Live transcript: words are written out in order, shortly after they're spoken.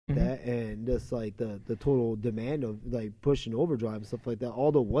that, and just like the total demand of like pushing overdrive and stuff like that.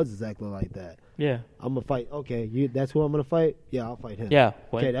 Aldo was exactly like that. Yeah. I'm gonna fight. Okay, that's who I'm gonna fight. Yeah, I'll fight him. Yeah.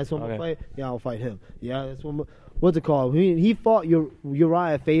 Okay, that's who I'm gonna fight. Yeah, I'll fight him. Yeah, that's what. What's it called? He fought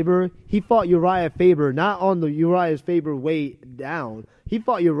Uriah Faber. He fought Uriah Faber not on the Uriah Faber way down. He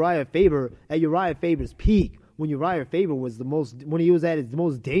fought Uriah Faber at Uriah Faber's peak when Uriah Faber was when he was at his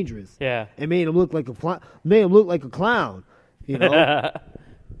most dangerous. Yeah. And made him look like a clown. You know.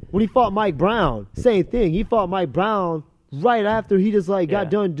 When he fought Mike Brown, same thing. He fought Mike Brown right after he just got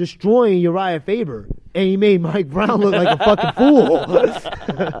done destroying Uriah Faber, and he made Mike Brown look like a fucking fool.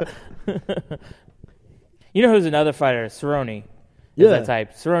 You know who's another fighter? Cerrone. Yeah. That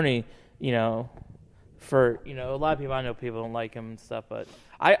type. Cerrone, for, a lot of people, I know people don't like him and stuff, but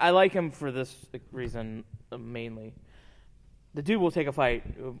I like him for this reason mainly. The dude will take a fight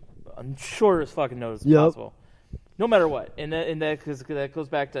on shortest fucking notice possible. No matter what. And that goes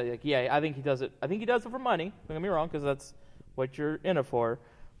back to, I think he does it. I think he does it for money. Don't get me wrong, because that's what you're in it for.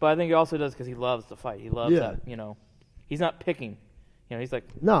 But I think he also does because he loves to fight. He loves that, He's not picking. He's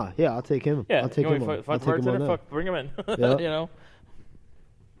like, nah, yeah, I'll take him. Yeah, I'll take him on. Fuck, bring him in. And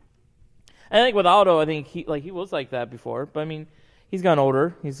I think with Aldo, I think he was like that before. But I mean, he's gotten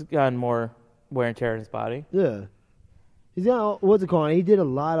older. He's gotten more wear and tear in his body. Yeah, he's got what's it called? He did a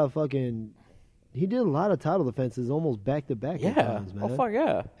lot of title defenses almost back to back. Yeah. Times, man. Oh fuck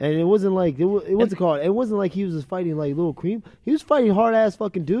yeah. And it wasn't like what's it called? It wasn't like he was just fighting like little cream. He was fighting hard ass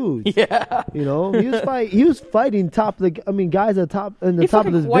fucking dudes. Yeah. He was fighting guys at the top of this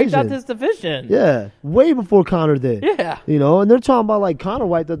division. He wiped out this division. Yeah, way before Conor did. Yeah. And they're talking about like Conor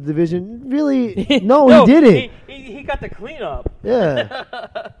wiped out the division. Really? No, he didn't. He got the cleanup. Yeah.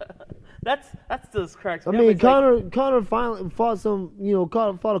 That's just cracks. I mean, Conor finally fought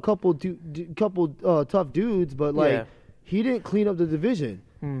fought a couple tough dudes, but he didn't clean up the division.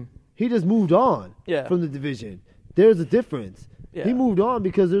 He just moved on from the division. There's a difference. Yeah. He moved on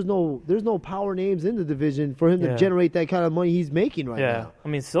because there's no power names in the division for him to generate that kind of money he's making right now. I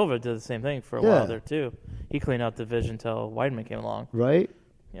mean, Silva did the same thing for a while there too. He cleaned up the division until Weidman came along. Right.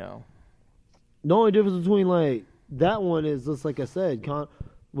 The only difference between like that one is just like I said,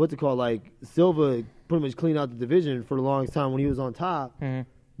 what's it called? Like Silva pretty much cleaned out the division for the longest time when he was on top,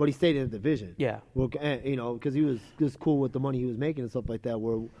 but he stayed in the division. Yeah, well, because he was just cool with the money he was making and stuff like that.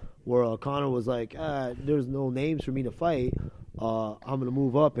 Where Conor was like, there's no names for me to fight. I'm gonna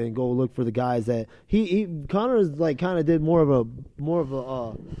move up and go look for the guys that Conor is like kind of did more of a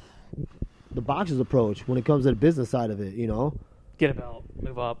the boxer's approach when it comes to the business side of it. Get a belt,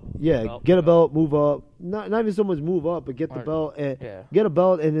 move up. Yeah, get a belt, move up. Not even so much move up, but get the belt and get a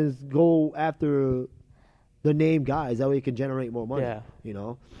belt and then go after the name guys. That way you can generate more money. Yeah.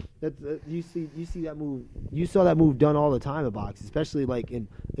 You see that move. You saw that move done all the time in boxing, especially like in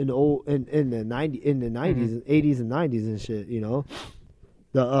the 90s and 80s and 90s and shit.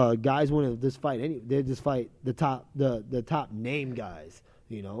 The guys wouldn't just fight they just fight the top name guys.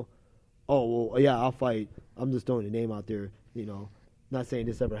 Oh well, yeah, I'll fight. I'm just throwing a name out there. Not saying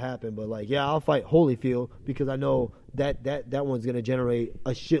this ever happened, but like, yeah, I'll fight Holyfield because I know that one's gonna generate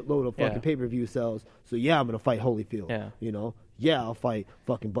a shitload of fucking pay-per-view sales. So yeah, I'm gonna fight Holyfield. Yeah. Yeah, I'll fight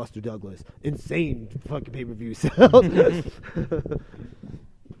fucking Buster Douglas. Insane fucking pay-per-view sales.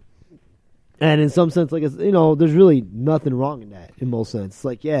 And in some sense, like there's really nothing wrong in that. In most sense, it's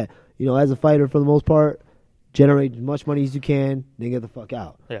like as a fighter for the most part, generate as much money as you can, then get the fuck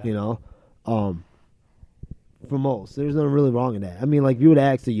out. Yeah. For most, there's nothing really wrong in that. I mean, like, if you would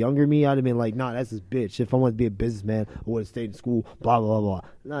have asked a younger me, I'd have been like, nah, that's this bitch. If I wanted to be a businessman, I would have stayed in school, blah, blah, blah,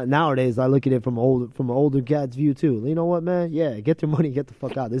 blah. Nowadays, I look at it from an older cat's view, too. You know what, man? Yeah, get their money, get the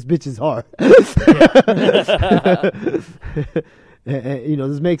fuck out. This bitch is hard. and,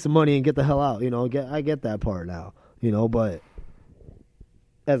 just make some money and get the hell out. I get that part now, but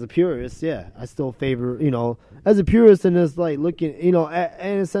as a purist, I still favor, as a purist and it's like looking,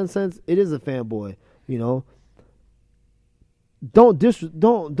 and in some sense, it is a fanboy, Don't disrespect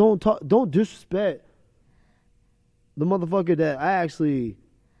the motherfucker that I actually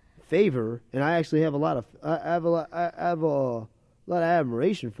favor, and I actually have a lot of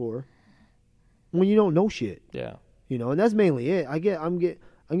admiration for. When you don't know shit, and that's mainly it. I'm getting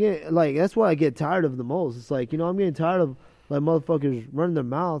like that's what I get tired of the most. It's like I'm getting tired of like motherfuckers running their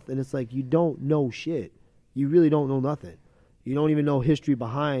mouth, and it's like you don't know shit. You really don't know nothing. You don't even know history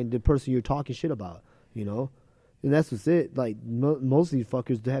behind the person you're talking shit about. And that's what's it. Like most of these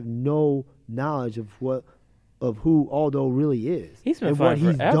fuckers have no knowledge of who Aldo really is. He's been and fighting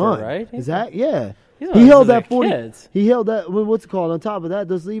what he's forever, done. right? Is that yeah? He held that 40. Kids. He held that. What's it called? On top of that,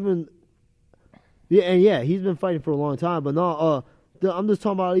 there's even. Yeah, and he's been fighting for a long time. But no, I'm just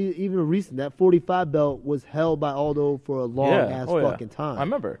talking about even recent. That 45 belt was held by Aldo for a long ass fucking time. I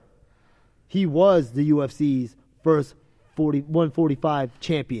remember. He was the UFC's first 145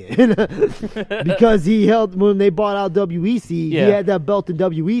 champion because he held when they bought out WEC. He had that belt in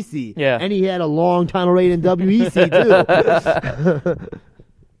WEC, and he had a long title reign in WEC too.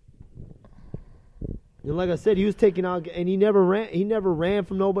 And like I said, he was taking out, and he never ran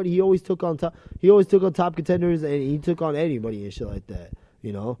from nobody. He always took on top. He always took on top contenders, and he took on anybody and shit like that.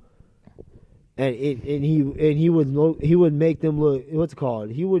 You know, and he would make them look. What's it called?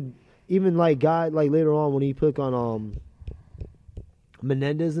 He would even like later on when he took on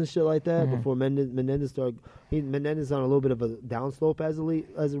Menendez and shit like that. Before Menendez started, Menendez on a little bit of a downslope as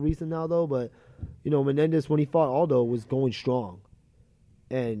a recent now though. But you know, Menendez when he fought Aldo was going strong,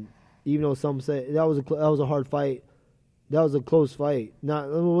 and even though some say that was a hard fight, that was a close fight.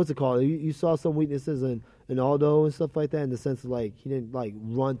 Not what's it called? You saw some weaknesses in Aldo and stuff like that in the sense of like he didn't like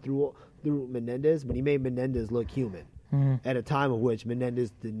run through Menendez, but he made Menendez look human at a time of which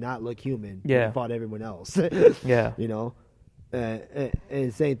Menendez did not look human. Yeah, he fought everyone else. Yeah, you know,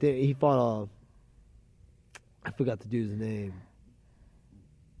 and same thing. He fought I forgot the dude's name.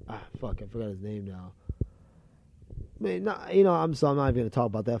 I forgot his name now. Man, you know, I'm not even gonna talk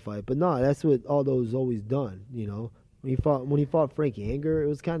about that fight, but that's what Aldo's always done. You know, when he fought Frankie Anger, it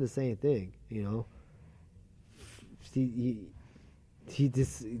was kind of the same thing. You know, he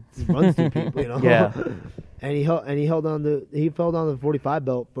just runs through people. You know, yeah. And he held on the 45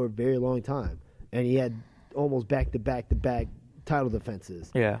 belt for a very long time, and he had almost back to back title defenses.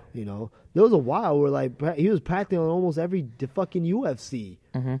 Yeah, you know, there was a while where like he was practically on almost every fucking UFC.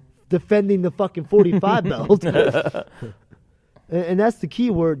 Defending the fucking 45 belt. And that's the key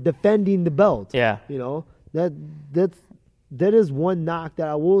word, defending the belt. Yeah. You know, that is one knock that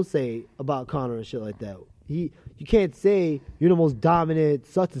I will say about Conor and shit like that. You can't say you're the most dominant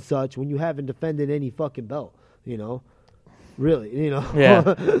such and such when you haven't defended any fucking belt, you know? Really, you know?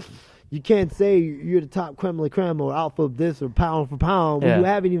 Yeah. You can't say you're the top creme de la creme or alpha of this or pound for pound when you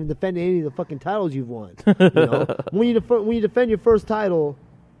haven't even defended any of the fucking titles you've won. You know? When you defend your first title,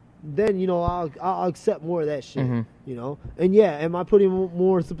 then, you know, I'll accept more of that shit, you know? And, yeah, am I putting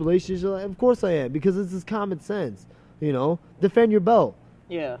more stipulations? Of course I am, because this is common sense, you know? Defend your belt.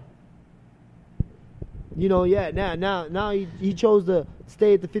 Yeah. You know, yeah, now he chose to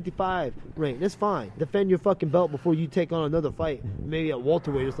stay at the 55 rank. That's fine. Defend your fucking belt before you take on another fight, maybe at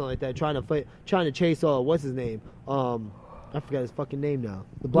welterweight or something like that, trying to chase, what's his name? I forgot his fucking name now.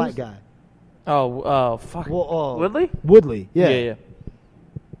 The black guy. Oh, fuck. Well, Woodley? Woodley, yeah. Yeah.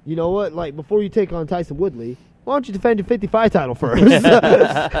 You know what? Like, before you take on Tyson Woodley, why don't you defend your 55 title first?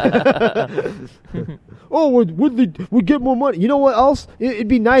 Woodley would get more money. You know what else? It'd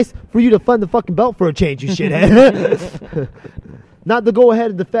be nice for you to fund the fucking belt for a change, you shithead. Not to go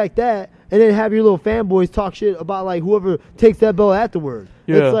ahead and defect that and then have your little fanboys talk shit about, like, whoever takes that belt afterward.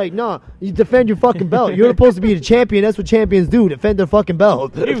 Yeah. It's like, no, you defend your fucking belt. You're supposed to be the champion. That's what champions do, defend their fucking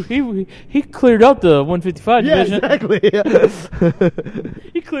belt. He cleared out the 155 division. Exactly.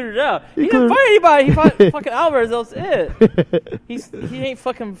 He cleared it out. He didn't fight anybody. He fought fucking Alvarez. That's it. He ain't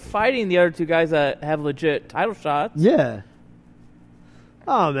fucking fighting the other two guys that have legit title shots. Yeah.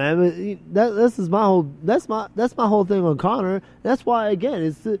 Oh man, this is my whole. That's my whole thing on Conor. That's why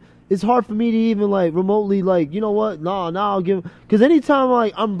again, it's hard for me to even like remotely like, you know what? No, I'll give him, because anytime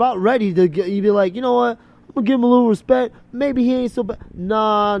like I'm about ready to get, you be like, you know what? I'm gonna give him a little respect. Maybe he ain't so bad.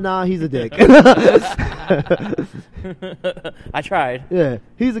 Nah, he's a dick. I tried. Yeah,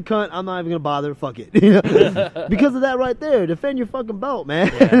 he's a cunt. I'm not even gonna bother. Fuck it. Because of that right there. Defend your fucking belt,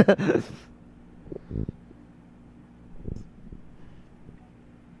 man. Yeah.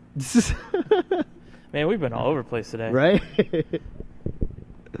 Man, we've been all over the place today. Right?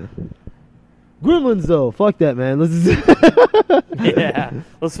 Gremlins, though. Fuck that, man.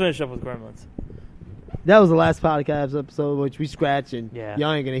 Let's finish up with Gremlins. That was the last podcast episode, which we scratched, and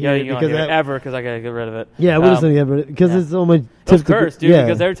y'all ain't going to hear it. Because I got to get rid of it. Yeah, we're just going to get rid of it. Because it's so much... It was cursed, dude. Yeah.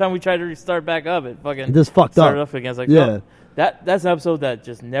 Because every time we tried to restart back up, it fucking... just fucked started up again. It's like, no, that's an episode that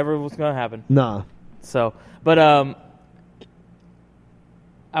just never was going to happen. Nah. So, but...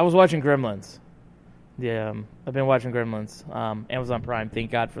 I was watching Gremlins. Yeah, I've been watching Gremlins. Amazon Prime,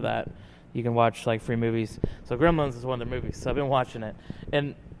 thank God for that. You can watch like free movies. So Gremlins is one of their movies. So I've been watching it.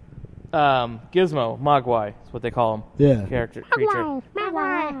 And Gizmo, Mogwai is what they call him. Yeah. Creature.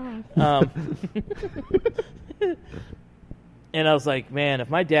 And I was like, man, if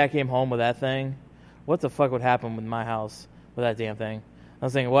my dad came home with that thing, what the fuck would happen with my house with that damn thing? I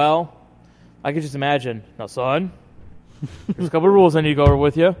was thinking, well, I could just imagine. Now, son, there's a couple of rules I need to go over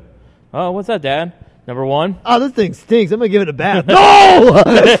with you. Oh, what's that, Dad? Number 1. Oh, this thing stinks. I'm going to give it a bath. No!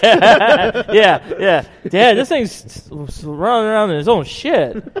 yeah. Dad, this thing's running around in his own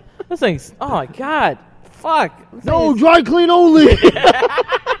shit. This thing's, oh my God. Fuck. No, dry clean only.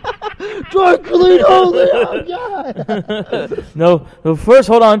 Dry clean only. Oh, God. No, first,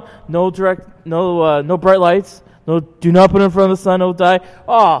 hold on. No bright lights. No, do not put it in front of the sun. It'll die.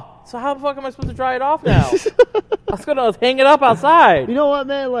 Oh, so how the fuck am I supposed to dry it off now? I was going to hang it up outside. You know what,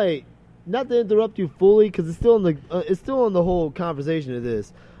 man? Like, not to interrupt you fully, because it's still in the whole conversation of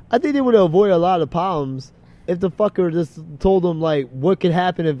this. I think they would avoid a lot of problems if the fucker just told them like what could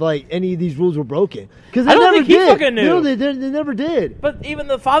happen if like any of these rules were broken. Because I don't think he fucking knew. No, they never did. But even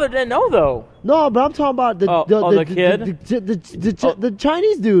the father didn't know though. No, but I'm talking about the kid, the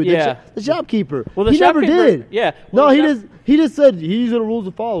Chinese dude, the shopkeeper. Well, the he shopkeeper, never did. Yeah. Well, no, he just said these are the rules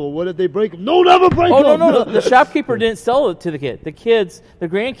to follow. What if they break them? No, never break them. No. The shopkeeper didn't sell it to the kid. The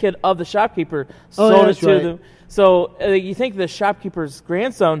grandkid of the shopkeeper sold it to them. So you think the shopkeeper's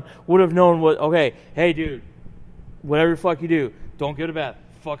grandson would have known what? Okay, hey dude, whatever the fuck you do, don't give it a bath.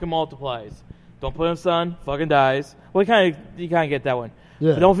 Fucking multiplies. Don't put it in the sun. Fucking dies. Well, you kind of get that one.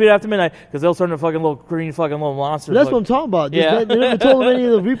 Yeah. But don't feed it after midnight because they'll turn into fucking little green fucking little monsters. That's what I'm talking about. Yeah. They never told them any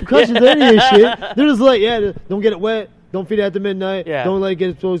of the repercussions of any of this shit. They're just like, don't get it wet. Don't feed it after midnight. Yeah. Don't let it get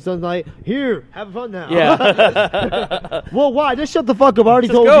exposed to sunlight. Here, have fun now. Yeah. Well, why? Just shut the fuck up. I already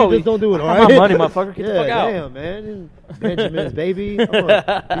told you this. Don't do it, all right? My money, motherfucker. Get the fuck out. Damn, man. Benjamin's baby.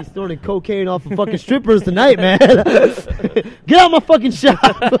 He's snorting cocaine off of fucking strippers tonight, man. Get out my fucking shop.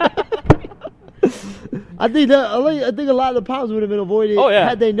 I think a lot of the problems would have been avoided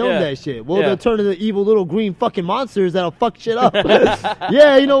had they known that shit. Well, they'll turn into evil little green fucking monsters that'll fuck shit up.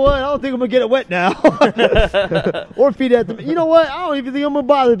 Yeah, you know what? I don't think I'm gonna get it wet now. Or feed it at them. You know what? I don't even think I'm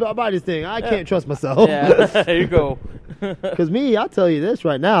gonna buy this thing. I can't trust myself. Yeah, there you go. Because I'll tell you this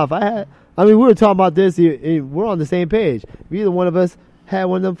right now. We were talking about this. We're on the same page. If either one of us had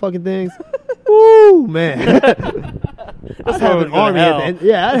one of them fucking things, woo, man. I'd have an army at the end.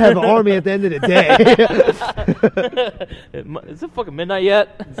 Yeah, I'd have an army at the end of the day. Is it fucking midnight yet?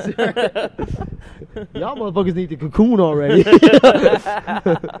 Y'all motherfuckers need the cocoon already.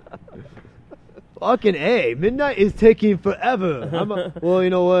 Fucking A. Midnight is taking forever. Well, you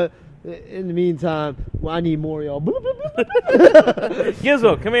know what? In the meantime, I need more of y'all.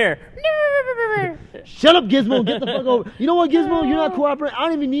 Gizmo, come here. Shut up, Gizmo. Get the fuck over. You know what, Gizmo? You're not cooperating. I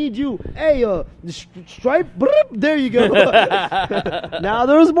don't even need you. Hey, the stripe. There you go. Now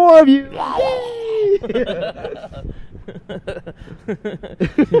there's more of you.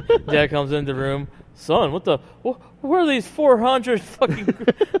 Dad comes into the room. Son, where are these 400 fucking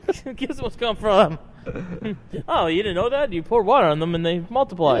Gizmos come from? Oh, you didn't know that? You pour water on them and they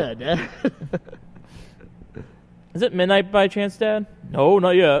multiply. Yeah, Dad. Is it midnight by chance, Dad? No,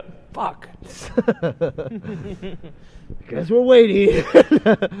 not yet. Fuck. Guess we're waiting.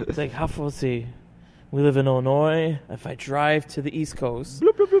 It's like, let's see. We live in Illinois. If I drive to the East Coast,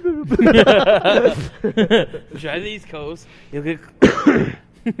 drive to the East Coast, you'll get.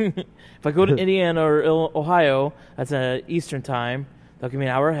 If I go to Indiana or Ohio, that's Eastern time. They'll give me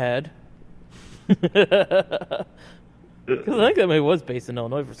an hour ahead. Because I think that movie was based in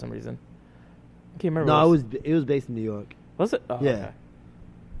Illinois for some reason. I can't remember. No, it was based in New York. Was it? Oh, yeah.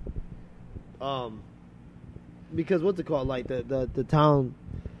 Okay. Because what's it called? Like the town.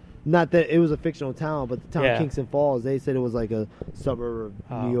 Not that it was a fictional town, but the town Kingston Falls, they said it was like a suburb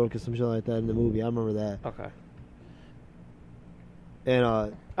of New York or some shit like that in the movie. I remember that. Okay.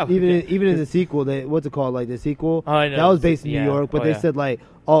 And even in the sequel, what's it called? Like the sequel, I know. That was based in New York, but they said like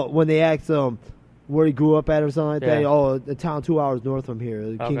when they asked where he grew up at or something like that. The town 2 hours north from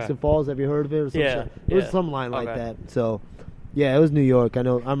here, Kingston Falls. Have you heard of it? Or something? It was some line like that. So. Yeah, it was New York. I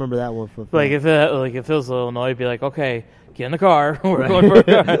know. I remember that one. Like if it was Illinois, it'd be like, okay, get in the car. We're going for a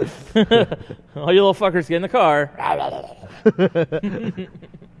car. All you little fuckers, get in the car.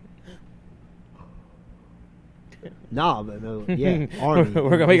 Nah, but no, yeah, Army.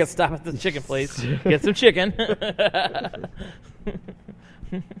 We're gonna make a stop at the chicken place. Get some chicken.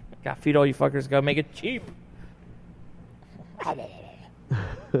 Gotta feed all you fuckers. Gotta make it cheap. I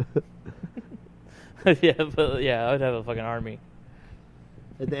would have a fucking army.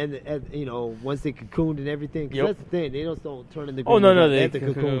 At the end, once they cocooned and everything, because that's the thing, they don't turn into. Oh no, they have to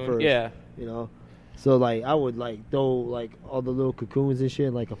cocoon first. Yeah, So like, I would like throw like all the little cocoons and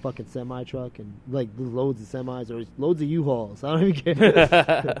shit, like a fucking semi truck, and like loads of semis or loads of U-Hauls. I don't even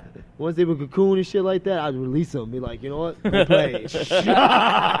care. Once they would cocoon and shit like that, I'd release them. Be like, you know what? Go play.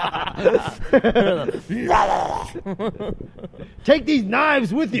 Take these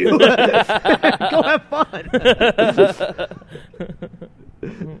knives with you. Go have fun.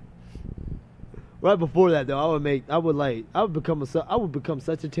 right before that though, I would become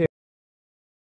such a